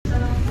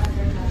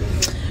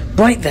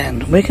Right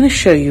then, we're going to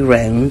show you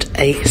round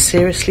a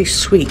seriously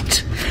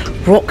sweet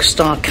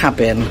Rockstar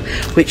cabin,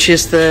 which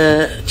is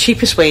the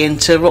cheapest way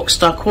into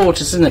Rockstar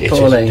quarters, isn't it,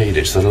 Paulie? It is indeed.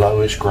 It's the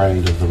lowest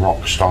grade of the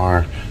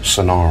Rockstar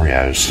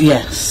scenarios.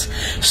 Yes.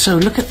 So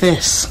look at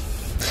this.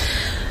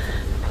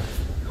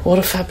 What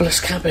a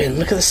fabulous cabin.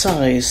 Look at the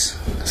size.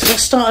 So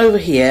let's start over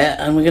here,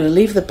 and we're going to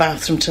leave the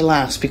bathroom to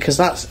last, because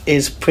that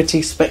is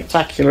pretty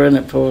spectacular,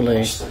 isn't it,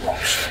 Paulie?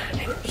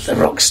 The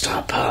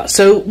Rockstar part.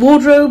 So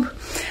wardrobe.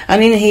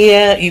 And in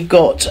here you've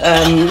got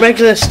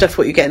regular stuff,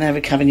 what you get in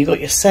every cabin. You've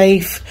got your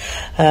safe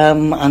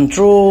and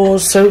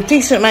drawers. So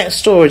decent amount of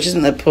storage,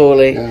 isn't there,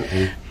 Paulie?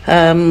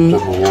 Yeah.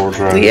 Double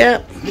wardrobe.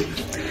 Yeah.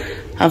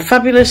 And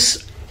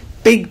fabulous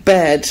big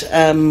bed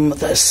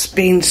that's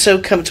been so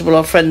comfortable,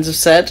 our friends have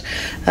said.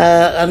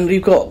 And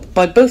you've got,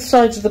 by both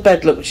sides of the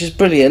bed, look, which is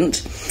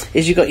brilliant,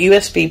 is you've got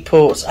USB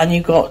ports and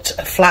you've got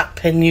a flat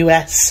pin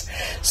US.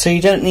 So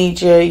you don't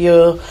need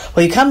your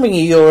well, you can bring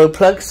your Euro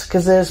plugs,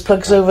 because there's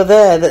plugs over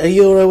there that are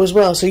Euro as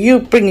well. So you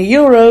bring a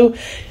Euro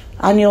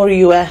and your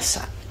US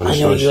and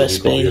your USB.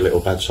 You've got your little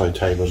bedside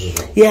tables as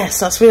well. Yes,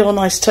 that's a real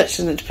nice touch,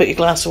 isn't it, to put your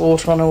glass of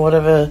water on or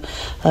whatever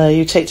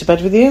you take to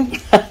bed with you.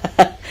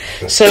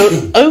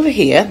 So over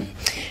here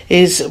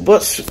is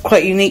what's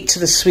quite unique to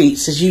the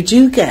suites, is you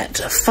do get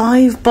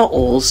 5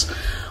 bottles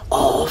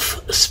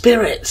of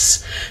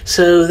spirits.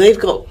 So they've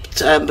got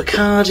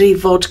Bacardi,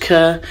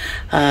 vodka,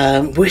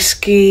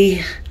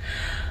 whiskey,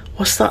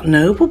 what's that,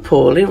 Noble,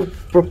 Paulie?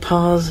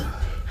 Rapaz,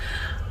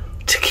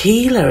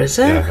 tequila, is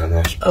it? Yeah, and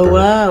that's oh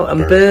wow,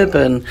 and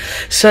bourbon.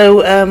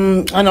 So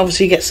and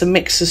obviously you get some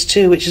mixers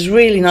too, which is a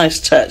really nice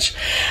touch.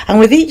 And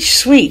with each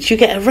suite you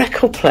get a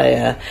record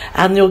player,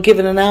 and you're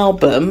given an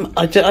album.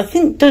 I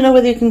don't know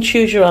whether you can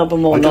choose your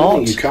album or not. I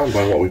don't think you can,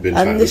 by what we've been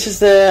told. And this is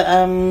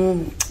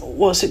the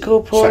what's it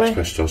called, Paulie? Sex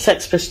Pistols.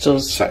 Sex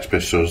Pistols. Sex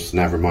Pistols.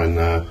 Never mind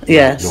the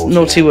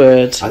naughty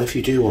words. And if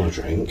you do want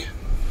to drink,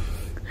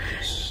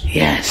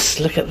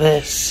 yes, look at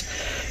this.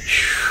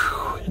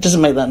 It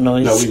doesn't make that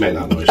noise. No, we make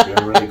that noise.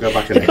 We go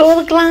back in. Look at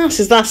all the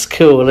glasses. That's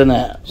cool, isn't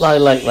it? I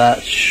like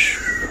that.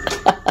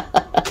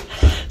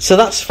 So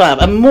that's fab.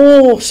 And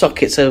more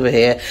sockets over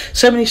here.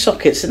 So many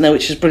sockets in there,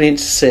 which is brilliant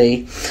to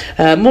see.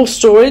 More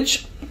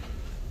storage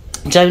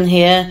down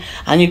here,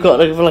 and you've got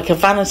like a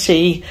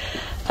vanity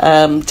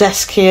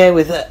desk here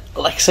with,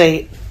 like I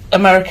say,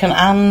 American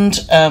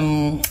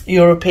and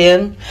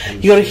European.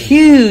 You got a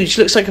huge,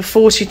 looks like a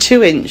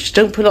 42-inch.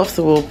 Don't pull it off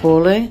the wall,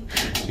 Paulie.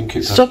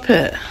 Stop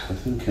it. I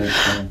think it,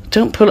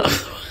 don't pull it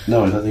off the wall.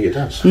 No, I don't think it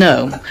does.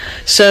 No.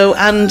 So,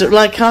 and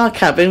like our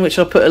cabin, which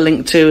I'll put a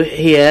link to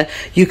here,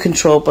 you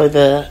control by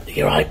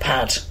your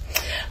iPad.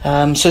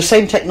 So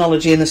same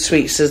technology in the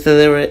suites as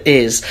there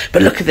is.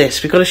 But look at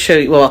this. We've got to show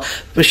you. Well,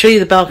 we'll show you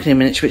the balcony in a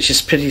minute, which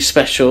is pretty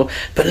special.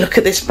 But look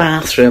at this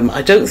bathroom.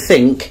 I don't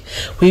think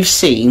we've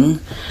seen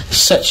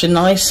such a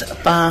nice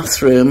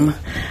bathroom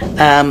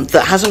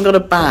that hasn't got a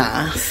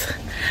bath.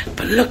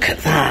 But look at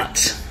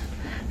that.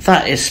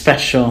 That is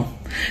special.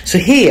 So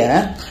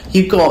here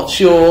you've got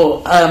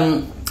your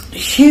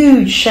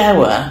huge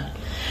shower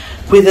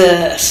with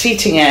a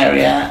seating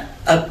area,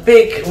 a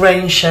big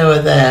rain shower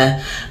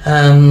there,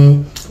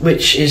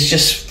 which is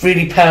just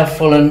really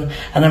powerful and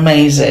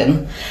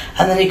amazing.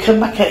 And then you come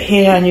back out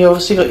here and you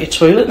obviously got your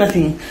toilet.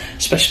 Nothing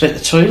special about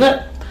the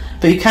toilet,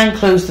 but you can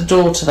close the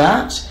door to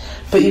that.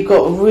 But you've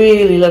got a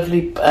really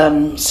lovely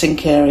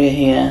sink area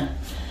here.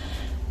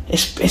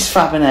 It's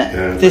fab, isn't it?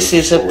 Yeah, this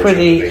is a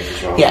pretty,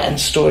 well. yeah, and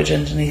storage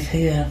underneath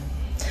here.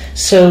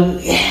 So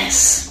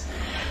yes,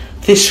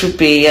 this would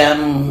be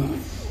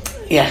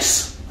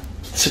yes,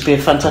 this would be a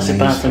fantastic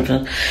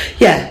bathroom.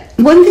 Yeah,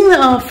 one thing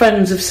that our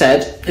friends have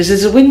said is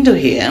there's a window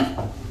here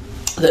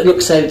that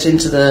looks out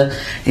into the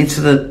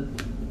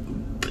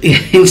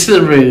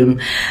room,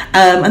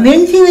 and the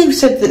only thing they've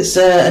said that's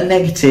a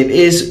negative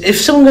is if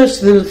someone goes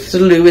to the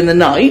loo in the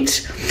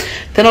night,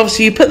 then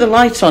obviously you put the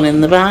light on in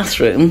the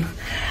bathroom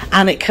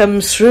and it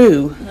comes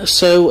through,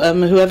 so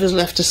whoever's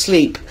left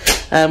asleep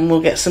will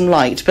get some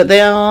light. But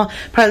apparently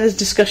there's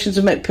discussions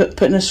about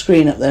putting a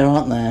screen up there,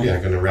 aren't there? Yeah,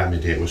 going to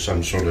remedy it with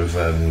some sort of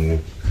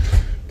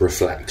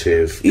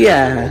reflective on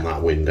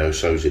that window,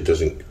 so it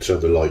doesn't, so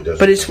the light doesn't.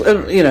 But it's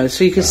you know,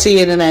 so you can see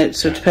in and out.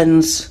 So it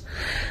depends.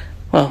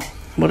 Well,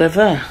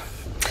 whatever.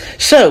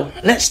 So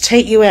let's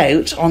take you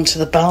out onto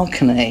the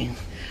balcony.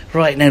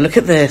 Right now, look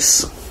at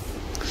this.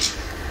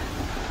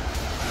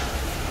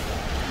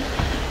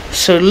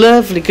 So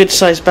lovely, good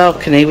sized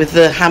balcony with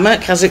the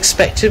hammock as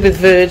expected with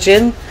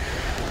Virgin.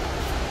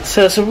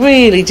 So it's a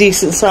really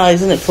decent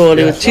size, isn't it, Paulie?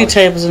 Yeah, with 2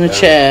 tables and a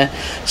chair.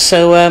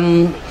 So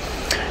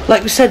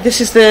like we said,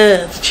 this is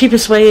the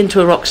cheapest way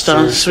into a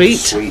Rockstar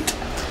suite.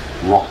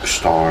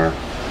 Rockstar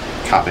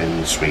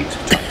cabin suite.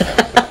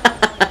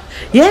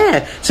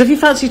 Yeah, so if you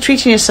fancy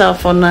treating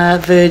yourself on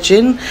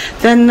Virgin,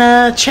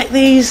 then check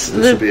these.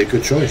 This would be a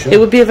good choice, yeah. It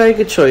would be a very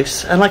good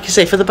choice. And like you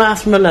say, for the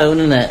bathroom alone,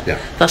 isn't it? Yeah.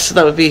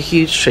 That would be a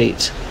huge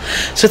treat.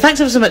 So thanks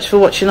ever so much for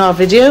watching our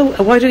video.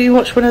 Why don't you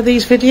watch one of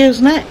these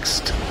videos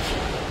next?